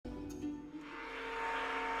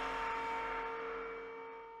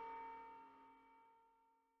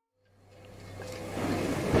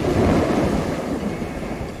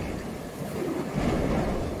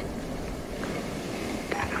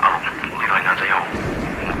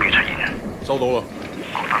收到啦。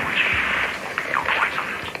覺得會有多起身。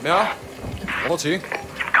咩啊？攞多錢？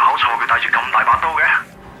搞錯，佢帶住咁大把刀嘅。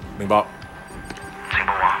明白。情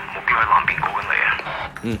報話目標喺南邊過緊嚟啊。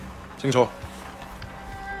嗯，清楚。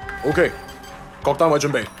OK， 各單位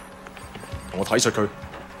準備，同我睇實佢。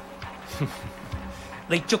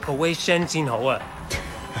你捉個 Wei Shen 先好啊。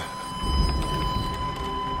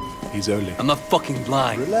He's only. I'm not fucking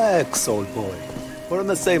blind. Relax, old boy. We're on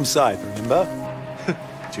the same side, remember?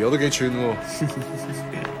 條友都幾串喎。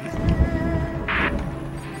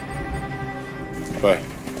喂，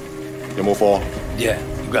有冇貨 Yeah,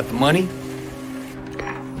 you got the money?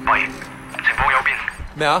 喂，情況右邊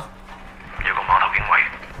咩啊？有個碼頭警衛，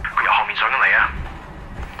佢由後面上緊嚟啊！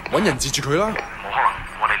揾人截住佢啦！冇可能，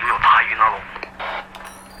我哋呢度太遠啦，路。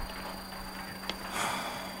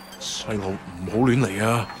細路唔好亂嚟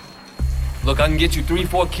啊！ Look, I can get you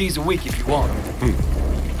 3-4 keys a week if you want.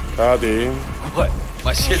 睇下點？ What?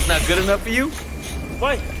 My shit's not good enough for you?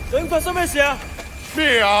 喂，究竟發生咩事啊？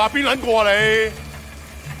咩啊？邊撚過啊你？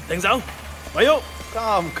停手，咪喐！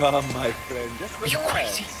 Come, my friend. Are you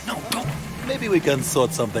crazy? No, don't. Maybe we can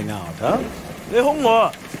sort something out, huh? 你兇我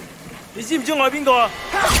啊！你知唔知我係邊個啊？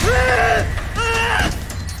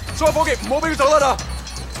所有伙計唔好俾佢走得啦！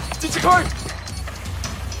截住佢！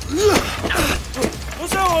好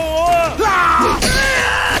傷害我啊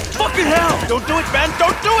 ！Fucking hell! Don't do it, man!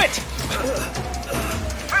 Don't do it!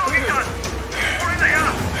 喺我警察，我亂嚟啊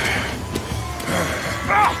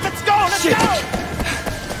Let's go! Let's go!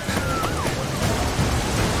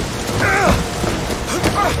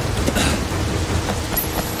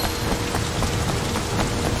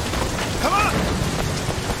 Come on!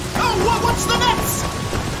 Oh, what's the next?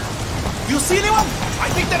 You see anyone? I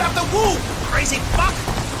think they're after Wu! Crazy fuck!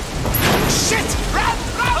 Shit! Run!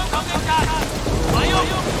 Run!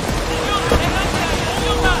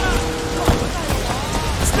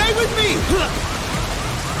 Stay with me!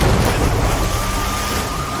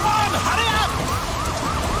 Come on! Hurry up!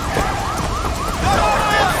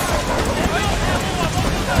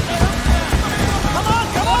 Come on!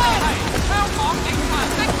 Come on! 香港警察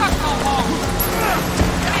即刻投降。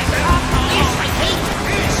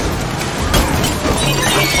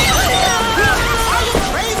Are you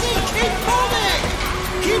crazy? Keep moving!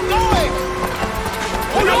 Keep going!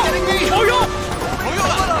 You're not getting me!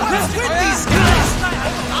 Let's win these guys!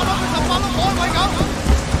 打落去就翻到海位咁。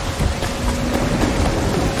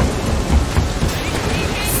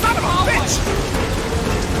Son of a bitch!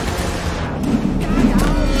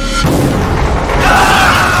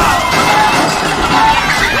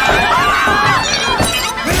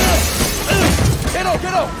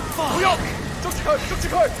 Get out！ 唔好喐！捉住佢！捉住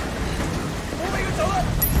佢！唔好俾佢走啦！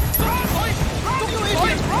捉住佢！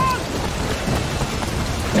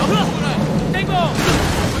走啦！丁哥，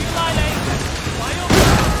我要拉你，快喐！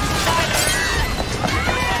拉你！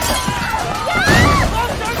我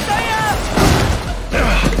想死啊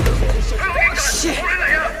 ！Shit！ 我亂嚟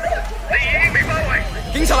啊！你已經被包圍。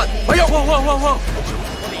警察，咪喐！哇！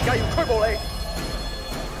我哋而家要拘捕你。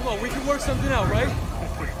Come on, we can work something out, right?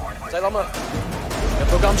 唔使諗啦，入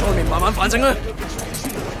到監倉裏面慢慢反省啦。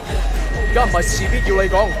而家唔係事必要你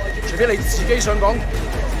講，除非你自己想講，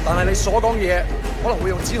但係你所講嘅嘢可能會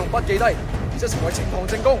用紙同筆記低，而且成為呈堂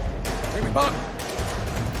證供，你明白？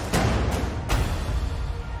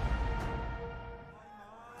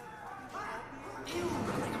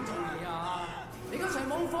你嗰場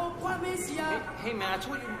網課關咩事啊 Hey man, I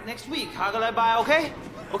told you next week， 下個禮拜 OK？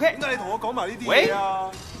 OK？ 點解你同我講埋呢啲嘢啊？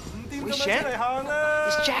唔掂咁樣出嚟行啦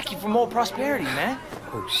It's Jackie from Old Prosperity, man.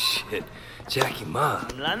 Oh shit. Jackie Ma.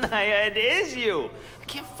 It is you. I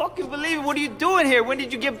can't fucking believe it. What are you doing here? When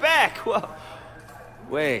did you get back? Well,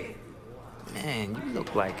 wait. Man, you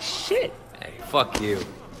look like shit. Hey, fuck you.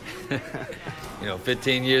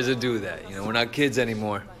 15 years to do that. We're not kids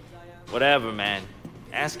anymore. Whatever, man.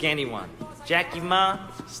 Ask anyone. Jackie Ma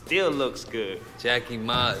still looks good. Jackie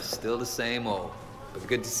Ma is still the same old. But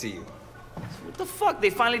good to see you. What the fuck? They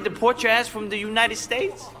finally deport your ass from the United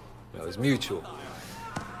States? It was mutual.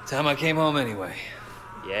 Time I came home anyway.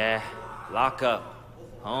 Yeah, lock up.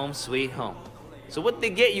 Home sweet home. So what they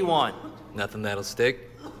get you on? Nothing that'll stick.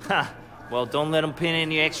 Ha! Well, don't let them pin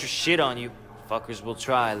any extra shit on you. Fuckers will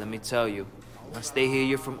try, let me tell you. Once they hear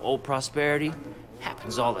you're from Old Prosperity,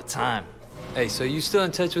 happens all the time. Hey, so you still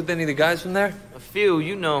in touch with any of the guys from there? A few,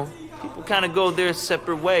 you know. People kind of go their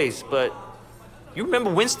separate ways, but... You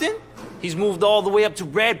remember Winston? He's moved all the way up to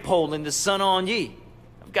Redpole in the Sun On Ye.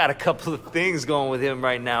 I've got a couple of things going with him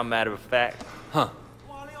right now, matter of fact. Huh.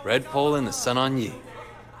 Redpole and the Sun On Ye.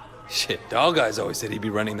 Shit, Dog Eyes always said he'd be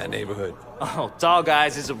running that neighborhood. Oh, Dog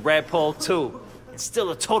Eyes is a Redpole too. And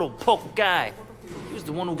still a total poke guy. He was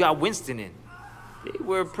the one who got Winston in. They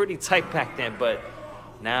were pretty tight back then, but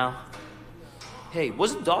now... Hey,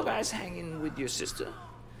 wasn't Dog Eyes hanging with your sister?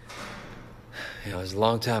 Yeah, it was a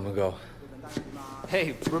long time ago.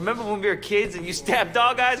 Hey, remember when we were kids and you stabbed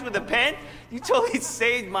Dog Eyes with a pen? You totally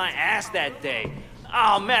saved my ass that day.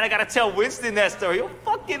 Oh man, I gotta tell Winston that story. He'll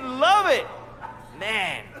fucking love it.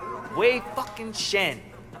 Man, Wei fucking Shen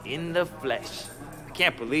in the flesh. I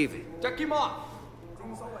can't believe it. Jackie Ma!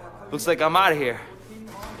 Looks like I'm out of here.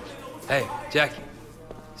 Hey, Jackie.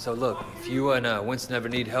 So look, if you and Winston ever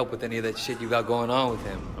need help with any of that shit you got going on with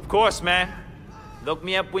him... Of course, man. Look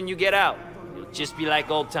me up when you get out. It'll just be like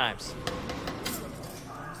old times.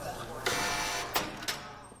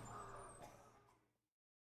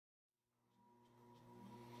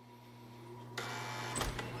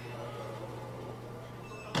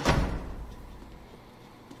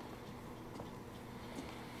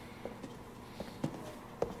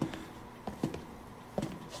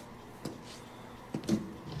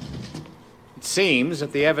 It seems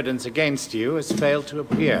that the evidence against you has failed to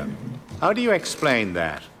appear. How do you explain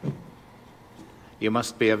that? You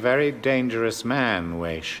must be a very dangerous man,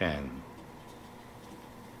 Wei Shen.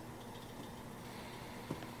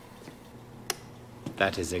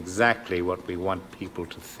 That is exactly what we want people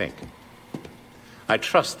to think. I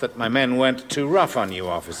trust that my men weren't too rough on you,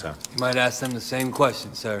 officer. You might ask them the same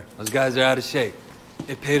question, sir. Those guys are out of shape.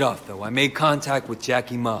 It paid off, though. I made contact with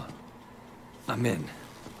Jackie Ma. I'm in.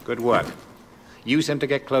 Good work. Use him to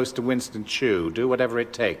get close to Winston Chu. Do whatever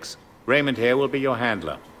it takes. Raymond here will be your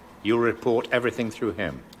handler. You'll report everything through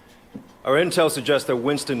him. Our intel suggests that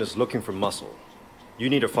Winston is looking for muscle. You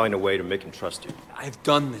need to find a way to make him trust you. I've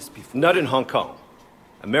done this before. Not in Hong Kong.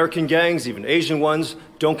 American gangs, even Asian ones,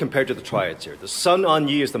 don't compare to the triads here. The Sun On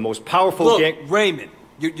Yee is the most powerful gang... Look, Raymond.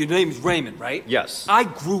 Your name is Raymond, right? Yes. I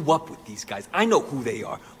grew up with these guys. I know who they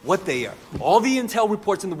are, what they are. All the intel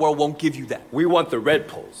reports in the world won't give you that. We want the Red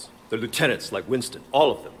Poles, the lieutenants like Winston,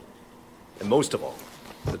 all of them. And most of all,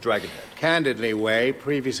 the Dragonhead. Candidly, Wei,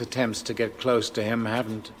 previous attempts to get close to him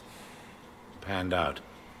haven't panned out.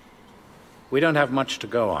 We don't have much to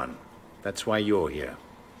go on. That's why you're here.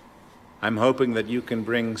 I'm hoping that you can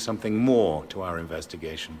bring something more to our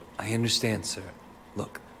investigation. I understand, sir.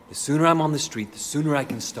 Look, the sooner I'm on the street, the sooner I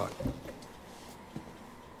can start.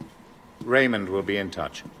 Raymond will be in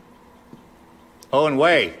touch. Oh, and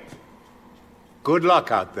Wei, good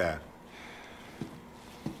luck out there.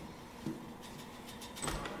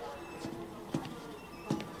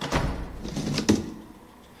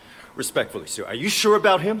 Respectfully, sir, are you sure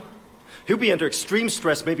about him? He'll be under extreme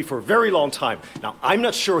stress maybe for a very long time. Now, I'm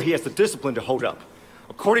not sure he has the discipline to hold up.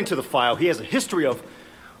 According to the file, he has a history of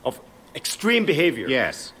extreme behavior.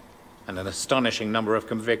 Yes, and an astonishing number of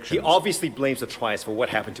convictions. He obviously blames the triads for what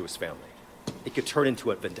happened to his family. It could turn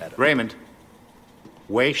into a vendetta. Raymond,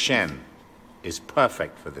 Wei Shen is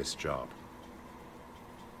perfect for this job.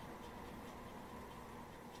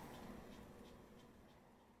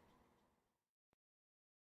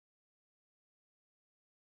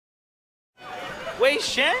 Wei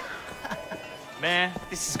Shen? Man,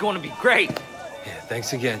 this is going to be great. Yeah,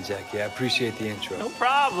 thanks again, Jackie. I appreciate the intro. No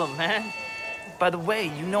problem, man. By the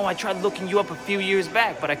way, you know I tried looking you up a few years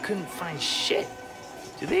back, but I couldn't find shit.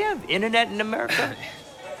 Do they have internet in America?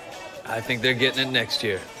 I think they're getting it next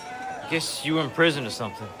year. Guess you were in prison or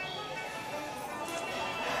something.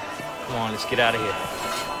 Come on, let's get out of here.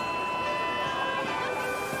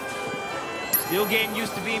 Still getting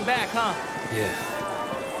used to being back, huh? Yeah.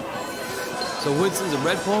 So Winston's a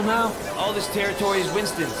Red Pole now? All this territory is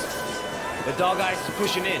Winston's. The Dog Eyes is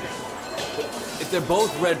pushing in. If they're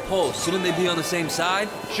both Red Poles, shouldn't they be on the same side?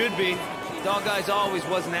 Should be. Dog Eyes always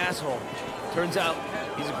was an asshole. Turns out,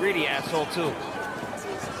 he's a greedy asshole, too.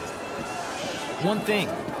 One thing,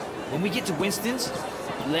 when we get to Winston's,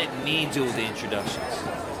 let me do the introductions.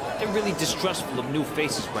 They're really distrustful of new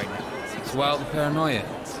faces right now. It's wild and paranoia.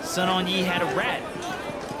 Sun On Yee had a rat.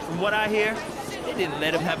 From what I hear, they didn't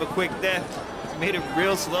let him have a quick death. Made it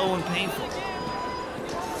real slow and painful.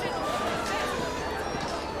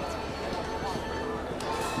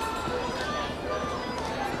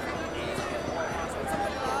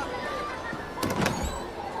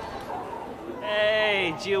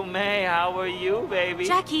 Hey, Jiu Mei, how are you, baby?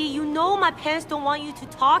 Jackie, you know my parents don't want you to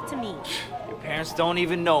talk to me. Your parents don't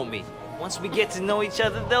even know me. Once we get to know each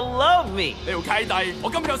other, they'll love me. 你條契弟，我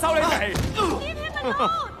今日就收你皮。Leave him alone!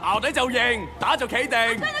 淆底就認，打就企定。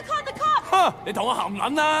 I'm gonna call the cops! 哼！你同我含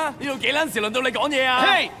撚啦！呢度幾撚時輪到你講嘢啊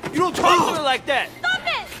Hey, you don't talk to me like that. Stop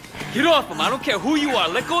it! Get off him! I don't care who you are.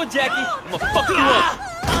 Let go of Jackie. I'm gonna fuck you up.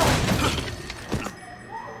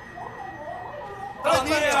 得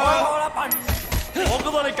啦，我覺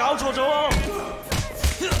得你搞錯咗喎。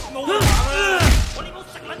冇辦法啦。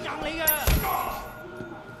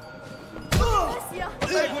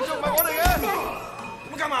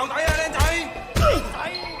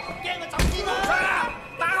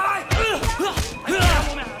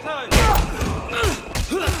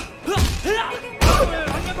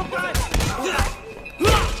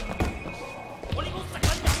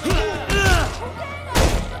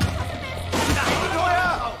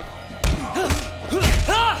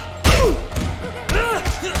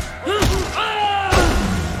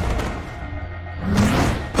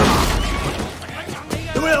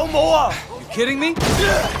You kidding me?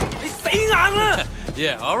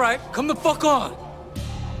 Yeah, all right. Come the fuck on.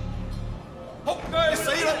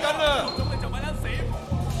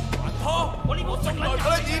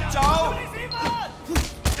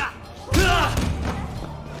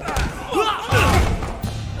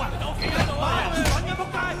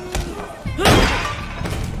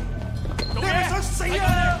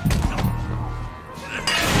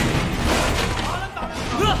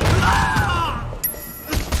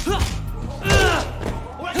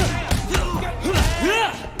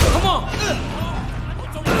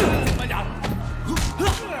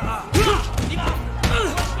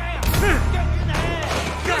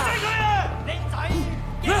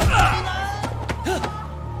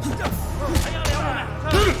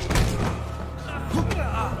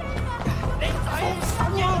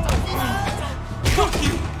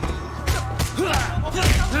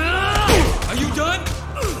 Are you done?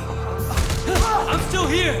 I'm still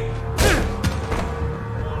here.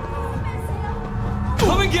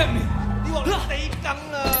 Come and get me.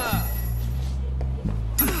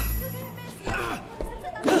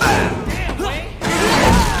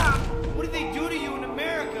 What did they do to you in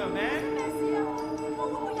America, man?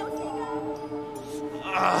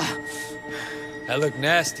 That looked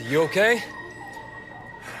nasty. You okay?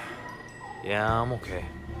 Yeah, I'm okay.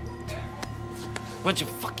 Bunch of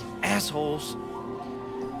fucking assholes.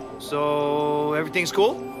 So, everything's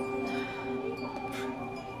cool?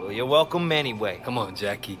 Well, you're welcome anyway. Come on,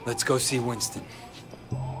 Jackie. Let's go see Winston.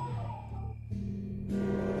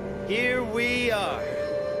 Here we are.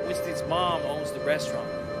 Winston's mom owns the restaurant.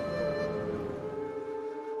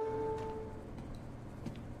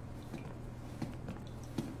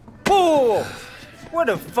 Whoa! Where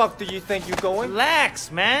the fuck do you think you're going?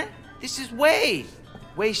 Relax, man. This is Wei.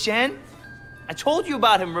 Wei Shen. I told you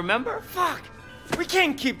about him, remember? Fuck! We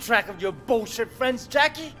can't keep track of your bullshit friends,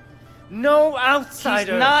 Jackie. No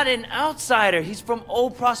outsider. He's not an outsider. He's from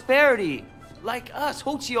old prosperity. Like us.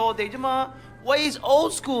 Hochi all day. Wei's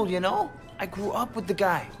old school, you know? I grew up with the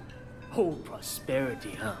guy. Old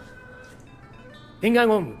prosperity, huh? 點解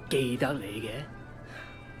我唔記得你嘅?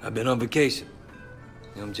 I've been on vacation.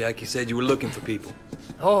 Jackie said you were looking for people.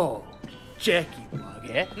 Oh, Jackie話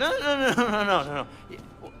嘅? No.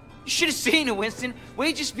 You should have seen it, Winston.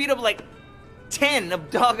 Wei just beat up like 10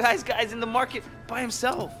 of Dog Eyes guys in the market by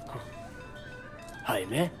himself.係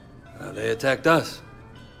咩? They attacked us.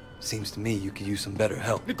 Seems to me you could use some better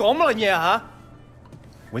help. 你講乜嘢嚇?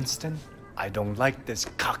 Winston, I don't like this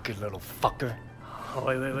cocky little fucker. Oh,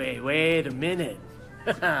 wait a minute.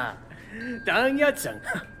 等一陣.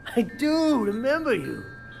 I do remember you.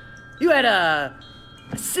 You had a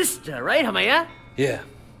sister, right? 係咪啊? Yeah,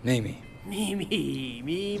 Mimi.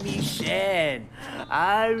 Mimi Shen.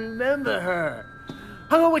 I remember her.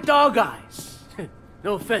 Hung out with Dog Eyes.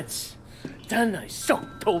 No offense. 真係熟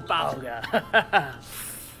到爆㗎.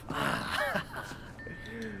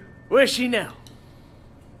 Where's she now?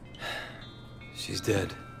 She's dead.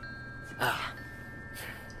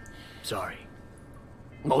 Sorry.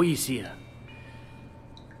 唔好意思啊.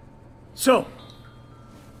 So,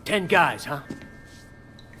 10 guys, huh?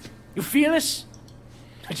 You feel this?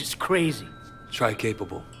 They're just crazy. Try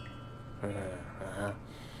capable.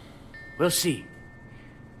 We'll see.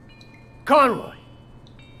 Conroy,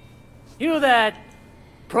 you know that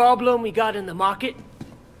problem we got in the market?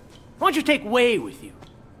 Why don't you take Wei with you?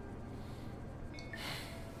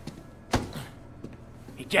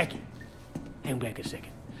 Hey, Jackie, hang back a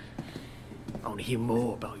second. I want to hear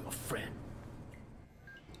more about your friend.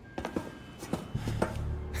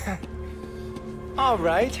 All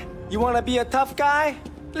right. You want to be a tough guy?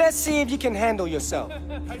 Let's see if you can handle yourself.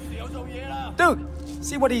 Dude,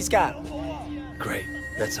 see what he's got. Great.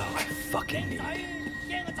 That's all I fucking need.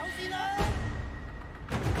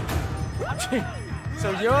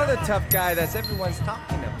 So you're the tough guy that everyone's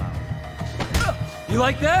talking about. You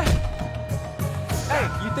like that? Hey,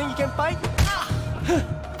 you think you can fight?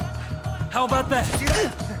 How about that?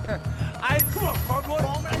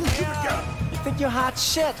 You think you're hot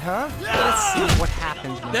shit, huh? Let's see what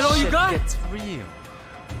happens when That all you shit got? gets real.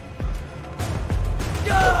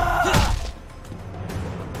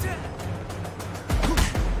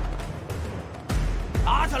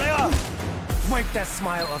 Take that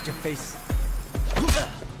smile off your face.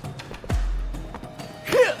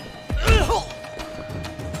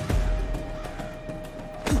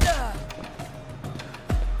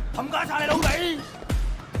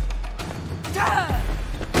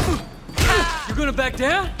 You're gonna back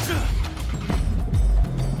down?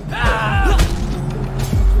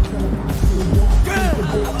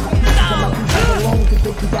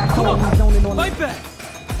 Come on, fight back!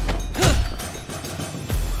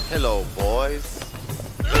 Hello, boys.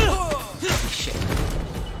 Shit.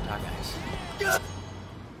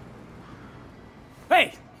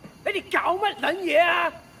 Hey, 你哋搞乜撚嘢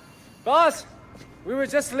啊 Boss, we were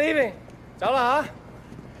just leaving. 走啦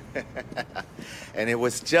吓。 And it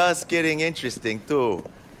was just getting interesting, too.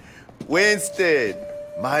 Winston,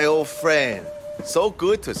 my old friend. So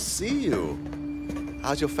good to see you.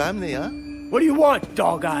 How's your family, huh? What do you want,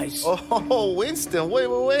 dog eyes? Oh, Winston,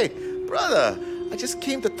 wait. Brother, I just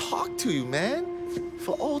came to talk to you, man.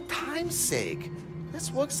 For old time's sake.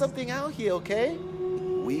 Let's work something out here, okay?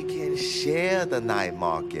 We can share the night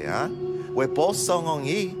market, huh? We're both Song Hong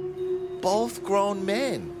Yi, both grown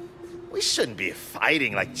men. We shouldn't be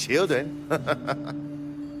fighting like children.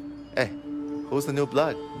 Hey, who's the new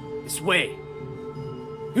blood? It's Wei.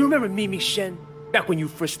 You remember Mimi Shen? Back when you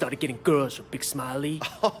first started getting girls with Big Smiley?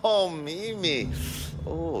 Oh, Mimi.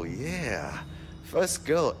 Oh, yeah. First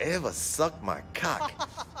girl ever sucked my cock.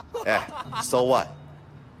 Yeah, so what?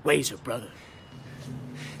 Wei's her brother.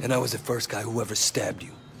 And I was the first guy who ever stabbed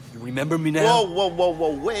you. You remember me now?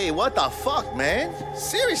 Whoa, Wei, what the fuck, man?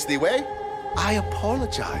 Seriously, Wei? I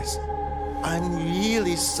apologize. I'm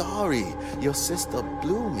really sorry your sister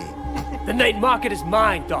blew me. The night market is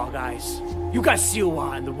mine, dog eyes. You got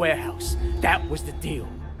Siwa in the warehouse. That was the deal.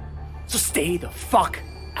 So stay the fuck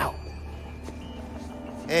out.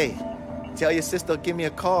 Hey, tell your sister give me a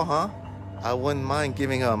call, huh? I wouldn't mind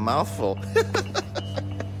giving her a mouthful.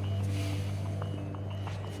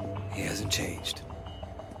 He hasn't changed.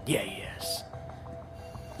 Yeah, he has.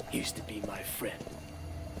 He used to be my friend.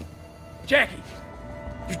 Jackie,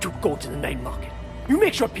 you two go to the night market. You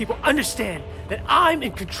make sure people understand that I'm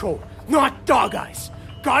in control, not dog eyes.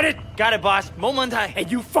 Got it? Got it, boss. 冇問題. And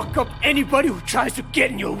you fuck up anybody who tries to get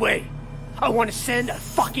in your way. I want to send a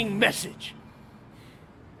fucking message.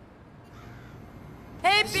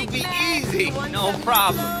 Hey, This'll big be man. easy. You want No some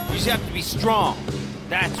problem. hello? You just have to be strong.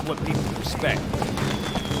 That's what people respect.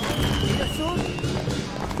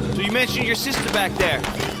 So you mentioned your sister back there.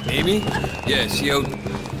 Amy? Yeah, she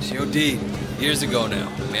OD'd years ago now.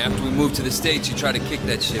 I mean, after we moved to the States, she tried to kick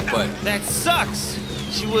that shit, but... That sucks.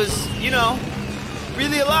 She was, you know,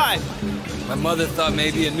 really alive. My mother thought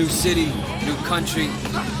maybe a new city, new country,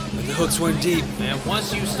 but the hooks weren't deep. And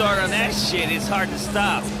once you start on that shit, it's hard to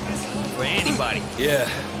stop. For anybody. Yeah,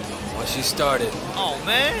 once she started. Oh,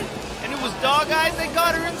 man. And it was dog eyes that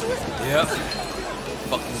got her into it? Yep.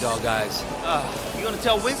 Fucking dog eyes. You gonna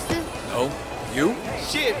tell Winston? No. You?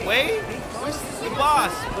 Shit, Wade. Winston's the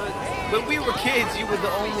boss, but when we were kids, you were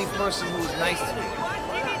the only person who was nice to me.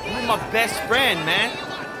 You were my best friend, man.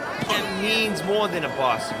 That means more than a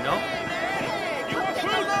boss, you know?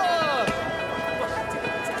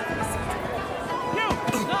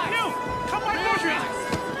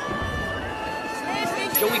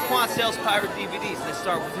 Joey Kwan sells pirate DVDs. Let's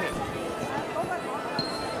start with him.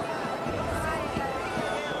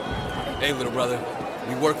 Hey, little brother.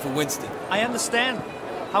 We work for Winston. I understand.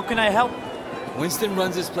 How can I help? Winston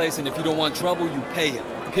runs this place, and if you don't want trouble, you pay him.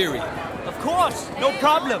 Period. Of course. No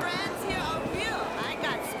problem. Friends here are real. I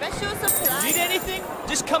got special supplies. Need anything?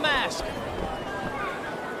 Just come ask.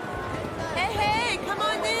 Hey, come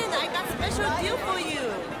on in. I got special deal for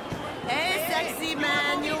you. Hey, sexy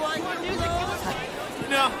man, you want clothes?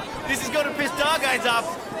 No, this is gonna piss Dog Eyes off.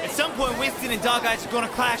 At some point, Winston and Dog Eyes are gonna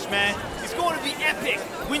clash, man. It's going to be epic.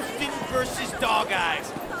 Winston versus Dog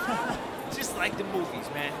Eyes. Just like the movies,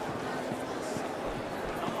 man.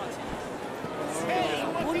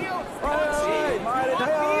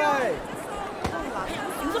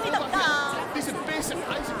 This is basic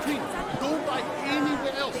ice cream. Don't buy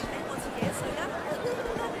anywhere else.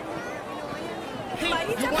 Hey,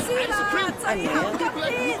 you want ice cream?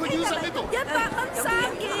 You could use a little.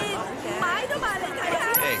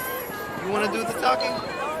 Hey, you want to do the talking?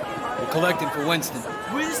 We're collecting for Winston.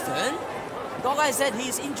 Winston? Dog Eye said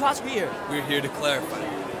he's in charge here. We're here to clarify.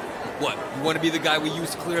 What, you want to be the guy we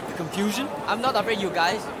used to clear up the confusion? I'm not afraid, you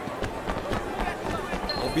guys.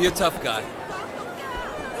 Don't be a tough guy.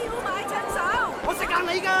 我食硬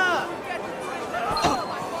你㗎。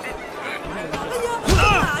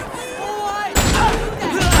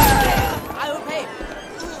I will pay.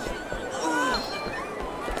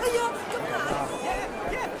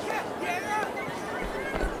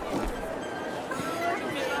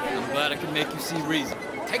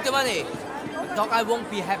 dog guy won't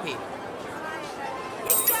be happy.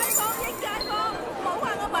 應解放，冇話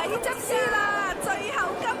我迷執師啦，最後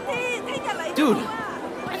今天，聽日嚟。Dude,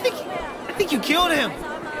 I think you killed him.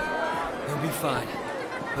 He'll be fine.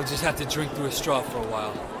 He'll just have to drink through a straw for a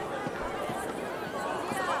while.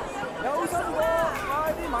 有新貨，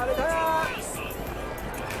快啲埋嚟睇下。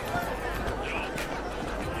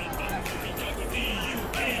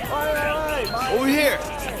 Over here.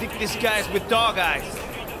 I think this guy's with dog eyes.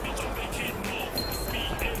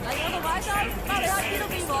 嚟我度買衫，巴里克斯都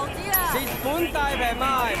變王子啊！蝕本大平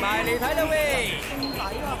賣，埋嚟睇啦喂！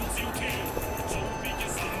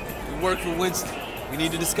 We work for Winston. We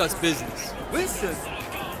need to discuss business. Winston?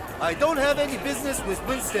 I don't have any business with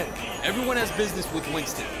Winston. Everyone has business with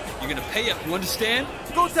Winston. You're gonna pay up, you understand?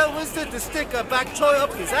 Go tell Winston to stick a back toy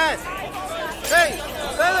up his ass. Hey,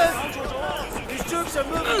 fellas! These troops are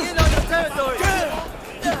moving in on your territory.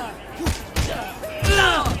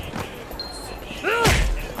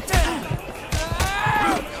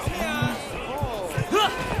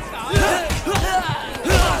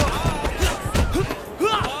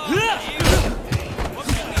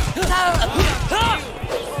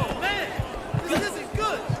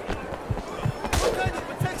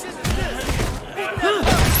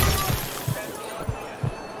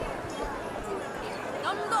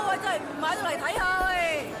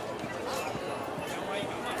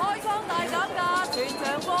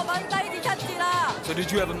 So did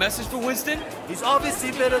you have a message for Winston? He's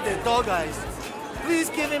obviously better than dog eyes. Please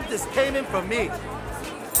give him this payment from me.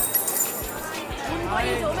 我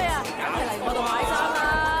要做咩啊？梗係嚟我度買衫啦！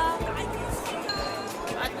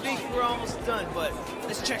 I think we're almost done, but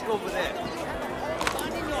let's check over there.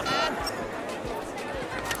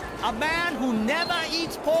 A man who never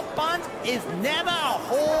eats pork buns is never a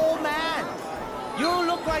whole man. You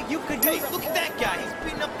look like you could use. Hey, look at that guy. He's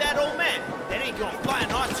beating up that old man. That ain't gonna fly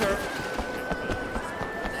on our turf.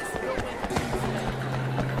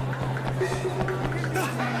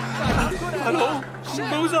 Hello，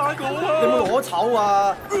 冇晒我啊！你冇攞籌啊！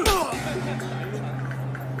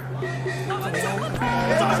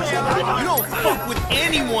 You don't fuck with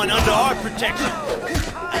anyone under our protection.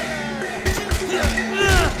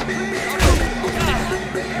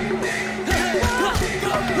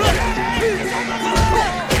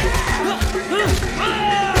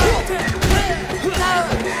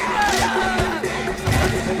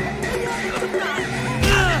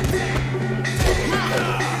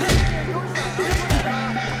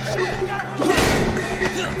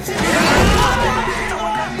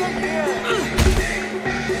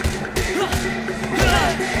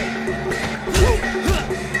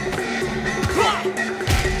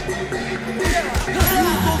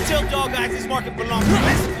 Tell dog eyes this market belongs to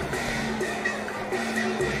us.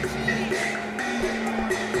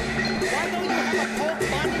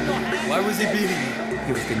 Why was he beating you?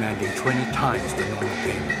 He was demanding 20 times the normal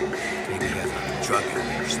payment. Maybe he has a drug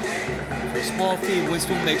habit or something. For a small fee,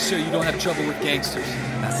 Winston will make sure you don't have trouble with gangsters.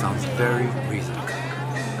 That sounds very reasonable.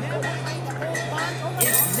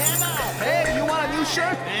 Hey, you want a new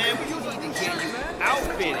shirt? Man, we need to get you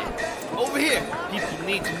outfitted. Over here, people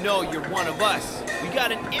need to know you're one of us. We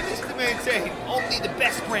got an image to maintain, only the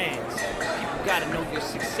best brands. People gotta know you're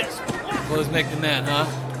successful. Clothes make the man, huh?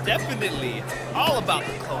 Definitely. It's all about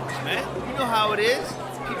the clothes, man. You know how it is.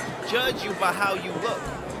 People judge you by how you look.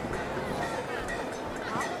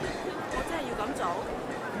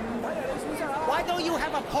 Why don't you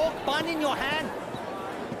have a pork bun in your hand?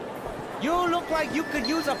 You look like you could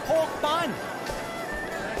use a pork bun.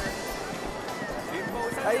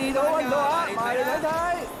 係到揾到啊！埋嚟睇睇。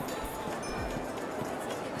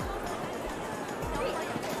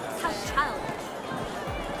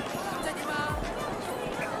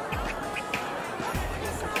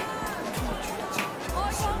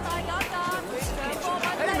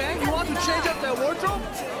 Hey man, you want to change up that wardrobe?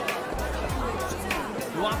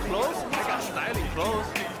 You want clothes? I got styling clothes.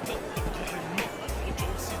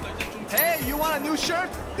 Hey, you want a new shirt?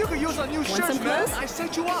 You could use a new shirt, some man. clothes? I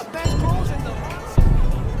set you up. Best clothes in the...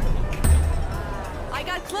 I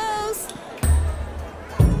got clothes.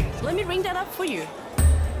 Let me ring that up for you.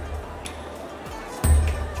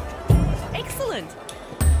 Excellent.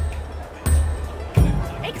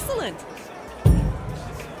 Excellent.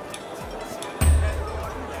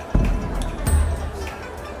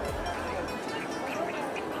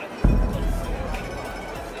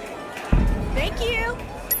 Thank you.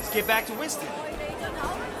 Let's get back to Winston.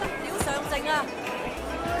 要上證啊！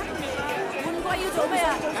換季要做咩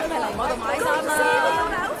啊？梗係嚟我度買衫啦！要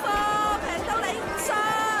兩貨，平到你唔信。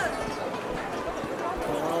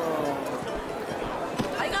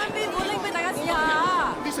睇間邊款拎俾大家試下。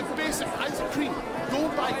This is basic ice cream.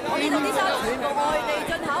 我呢度啲衫全部外地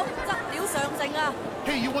進口，質料上乘啊！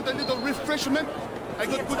 Hey, you want a little refreshment? I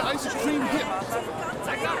got good ice cream here.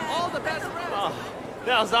 I got all the best friends. Oh,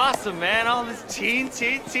 that was awesome, man. All this teen.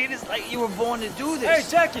 It's like you were born to do this. Hey,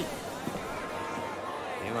 Jackie!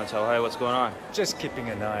 You want to tell Harry what's going on? Just keeping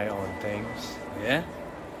an eye on things. Yeah?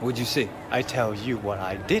 What'd you see? I tell you what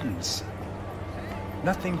I didn't see.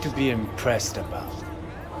 Nothing to be impressed about.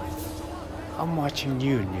 I'm watching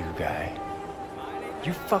you, new guy.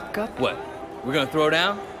 You fuck up? What? We're gonna throw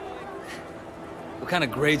down? What kind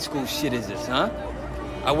of grade school shit is this, huh?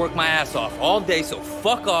 I work my ass off all day, so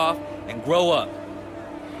fuck off and grow up.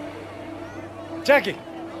 Jackie,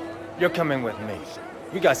 you're coming with me.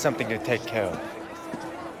 We got something to take care of.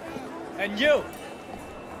 And you,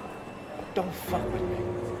 don't fuck with me.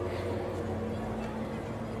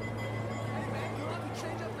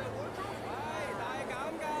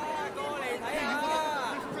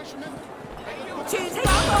 全程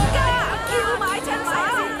廣告㗎，要買真洗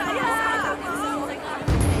先抵啊！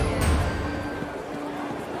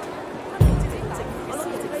我諗住食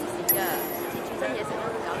時㗎，真嘢食都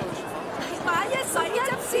會搞到廚房。萬一洗一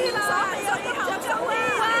執先啦，最後就啊，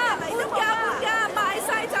換㗎，賣晒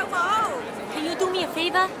就冇。Can you do me a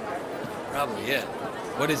favor? Probably, yeah.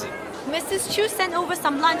 What is it? Mrs. Chu sent over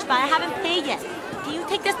some lunch, but I haven't paid yet. Can you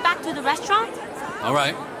take this back to the restaurant? All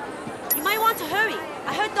right. You might want to hurry.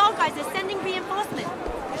 I heard dog guys are sending reinforcements.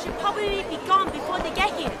 We should probably be gone before they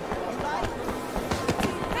get here.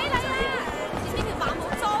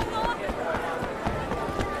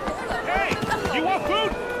 Hey, you want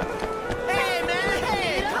food? Hey, man,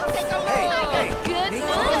 hey, come take a look. Hey, good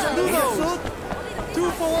noodles.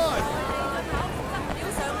 2 for 1.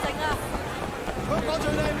 香港最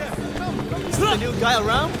靚嘅。Is the new guy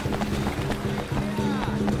around?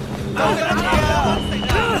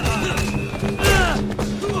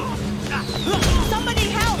 Somebody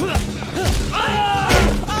help!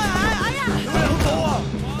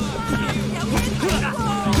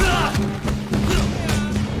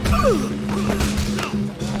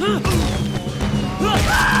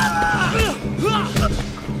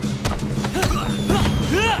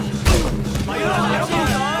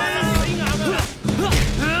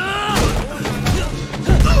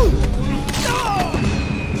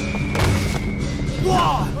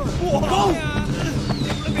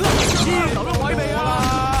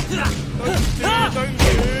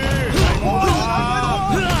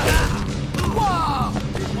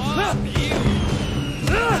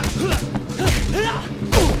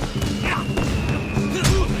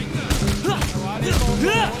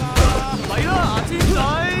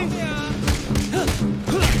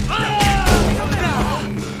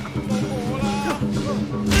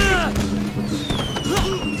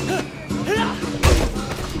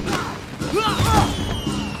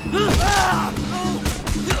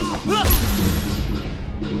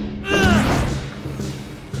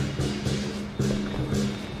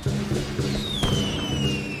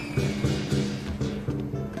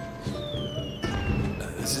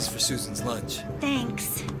 This is for Susan's lunch.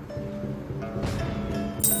 Thanks.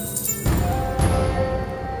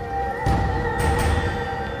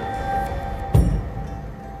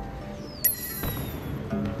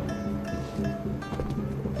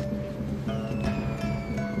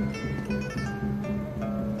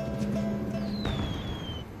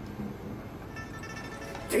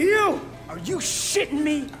 You? Are you shitting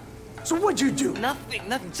me? So what'd you do? Nothing.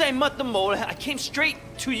 真係乜都冇啦. I came straight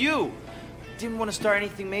to you. Didn't want to start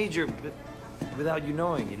anything major, but without you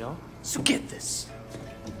knowing, you know? So get this.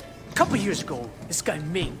 A couple years ago, this guy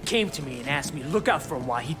Ming came to me and asked me to look out for him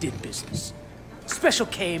while he did business. Special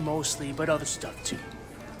K mostly, but other stuff too.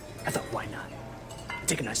 I thought, why not?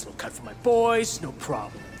 Take a nice little cut for my boys, no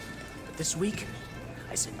problem. But this week,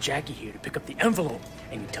 I sent Jackie here to pick up the envelope,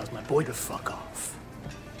 and he tells my boy to fuck off.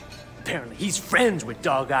 Apparently, he's friends with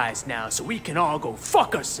Dog Eyes now, so we can all go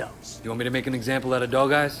fuck ourselves. You want me to make an example out of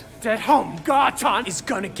Dog Eyes? That Garton is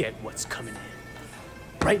gonna get what's coming in.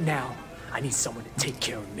 Right now, I need someone to take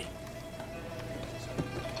care of me.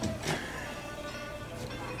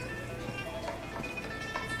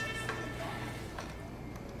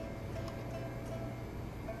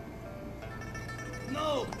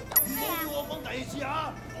 No，唔好叫我講第二次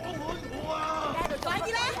啊！講開我啊！快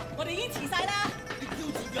啲啦，我哋已經遲晒啦。你挑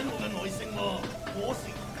戰緊我嘅耐性喎，我成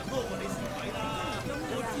日多過你蝕底啦，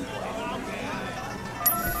我知道係啱嘅。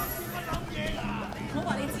乜諗嘢啊？我話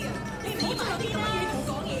你知啊，你唔好再有啲咁嘅嘢同我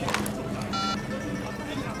講嘢啊！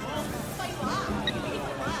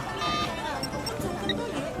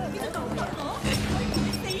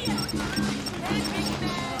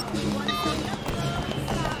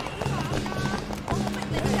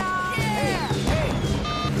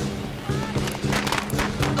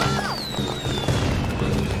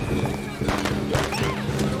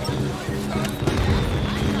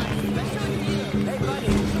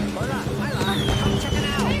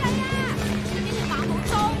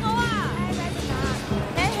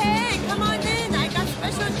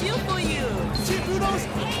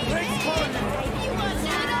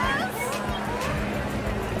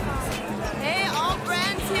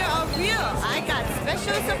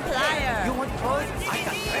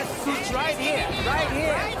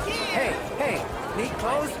 Hey, need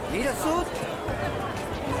clothes? Need a suit?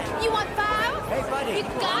 You want foul? Hey, buddy. You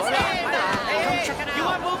got it. Hey, check it out. You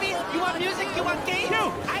want movies? You want music? You want games?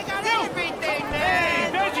 I got everything,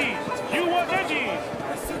 man. Hey, veggies! You want veggies?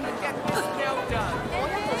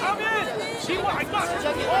 Come in. See what I got?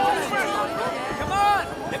 Come on.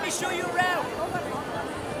 Let me show you around.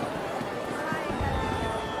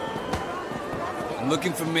 I'm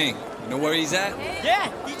looking for Ming. You know where he's at? Yeah,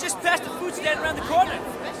 he just passed the food stand around the corner.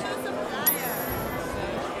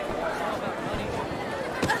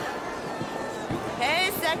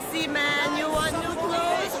 Hey, sexy man, you want new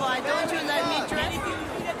clothes? Why don't you let me dress you?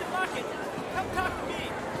 At the market. Come talk to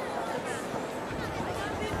me.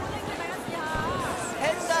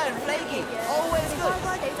 Tender and flaky, always good.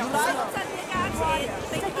 You like?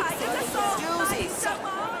 Juicy.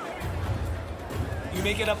 You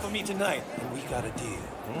make it up for me tonight, and we got a deal.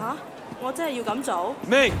 嚇！我真係要咁做？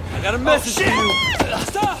 Ming, I got a message for you.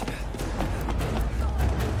 Stop!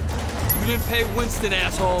 You didn't pay Winston,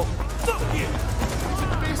 asshole. Fuck you!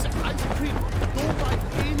 Basic ice cream. Don't buy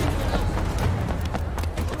anything else.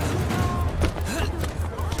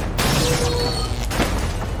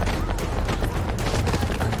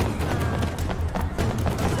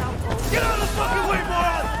 Get out of the fucking way,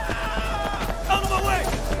 moron! Out of my way!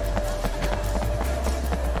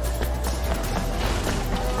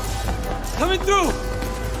 Coming through!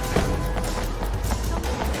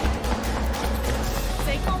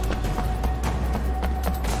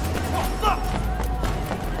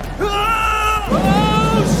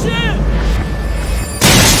 Oh, shit!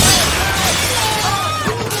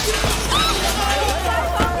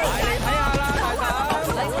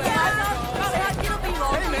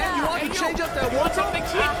 Hey man, you want to change up that water?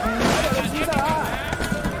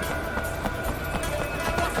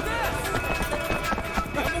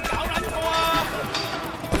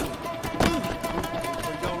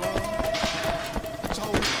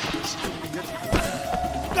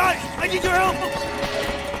 Guys, I need your help!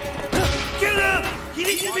 Kill him! He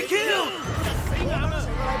needs to be killed!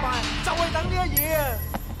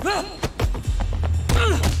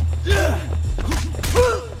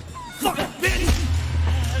 Fuck it, bitch!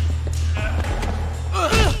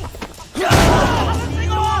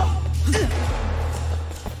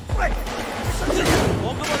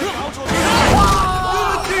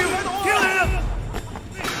 Kill him!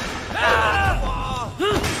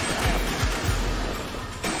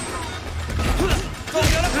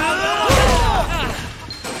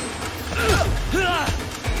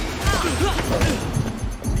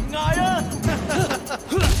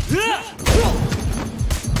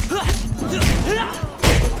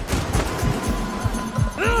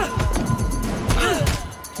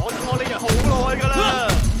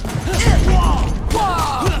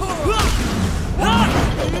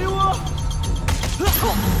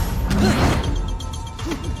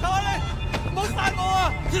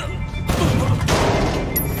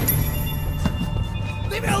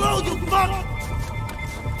 Leave me alone, you fuck!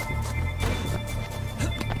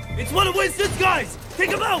 It's one of Winston's guys!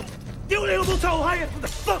 Take him out!丢你老母臭閪啊 ！To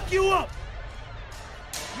fuck you up!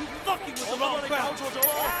 You fucking with the wrong crowd!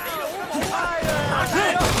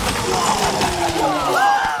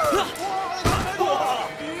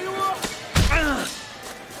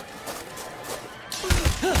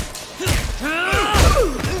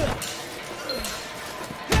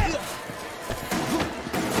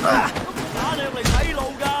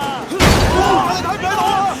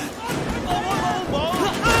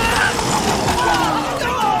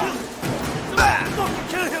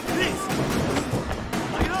 Kill him, please!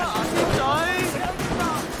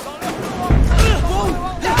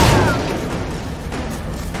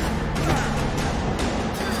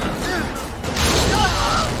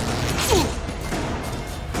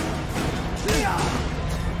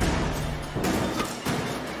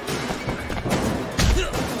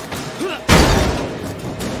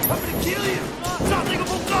 I'm gonna kill you! Stop like a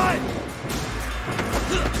bull guy!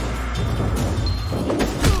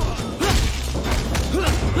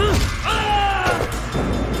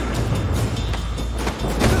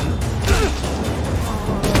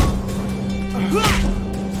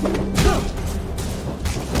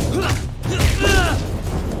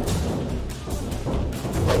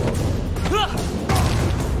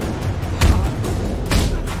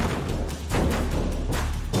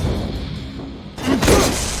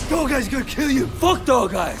 Dog Guy's gonna kill you! Fuck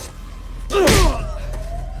Dog Eyes!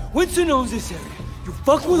 Winston owns this area. You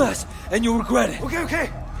fuck with us, and you'll regret it. Okay,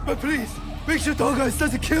 but please, make sure Dog Eyes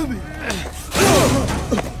doesn't kill me!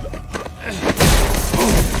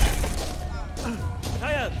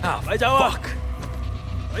 Fuck!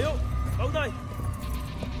 係喐，踎低。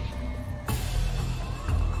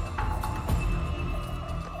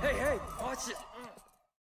shit.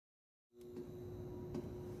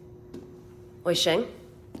 Wei Sheng,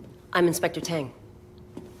 I'm Inspector Tang.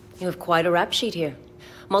 You have quite a rap sheet here.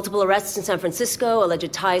 Multiple arrests in San Francisco,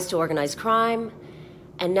 alleged ties to organized crime,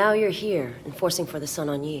 and now you're here, enforcing for the Sun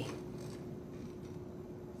On Yi.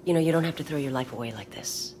 You know, you don't have to throw your life away like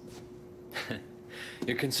this.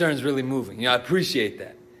 Your concern's really moving. I appreciate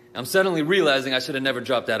that. I'm suddenly realizing I should have never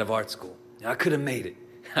dropped out of art school. I could have made it.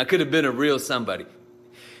 I could have been a real somebody.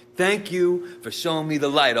 Thank you for showing me the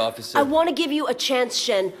light, officer. I want to give you a chance,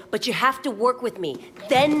 Shen, but you have to work with me.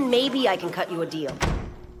 Then maybe I can cut you a deal.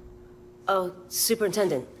 Oh,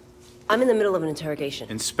 Superintendent, I'm in the middle of an interrogation.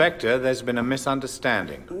 Inspector, there's been a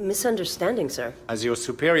misunderstanding. Misunderstanding, sir? As your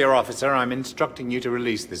superior officer, I'm instructing you to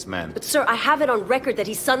release this man. But sir, I have it on record that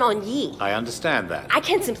he's Sun On Yi. I understand that. I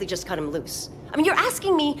can't simply just cut him loose. I mean, you're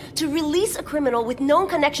asking me to release a criminal with known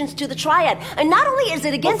connections to the Triad, and not only is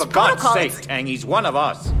it against protocol... protocol... For God's sake, Tang, he's one of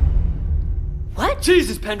us. What?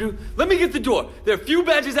 Jesus, Pendrew, let me get the door. There are a few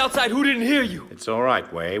badges outside who didn't hear you. It's all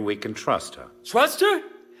right, Wei. We can trust her. Trust her?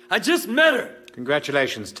 I just met her.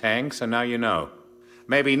 Congratulations, Tang, so now you know.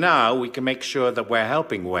 Maybe now we can make sure that we're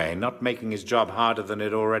helping Wei, not making his job harder than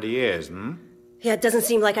it already is, hmm? Yeah, it doesn't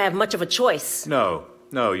seem like I have much of a choice. No,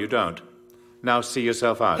 you don't. Now see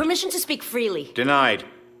yourself out. Permission to speak freely. Denied.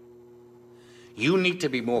 You need to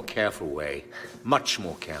be more careful, Wei. Much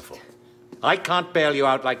more careful. I can't bail you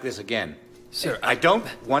out like this again. Sir, I don't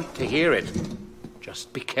want to hear it.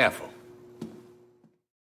 Just be careful.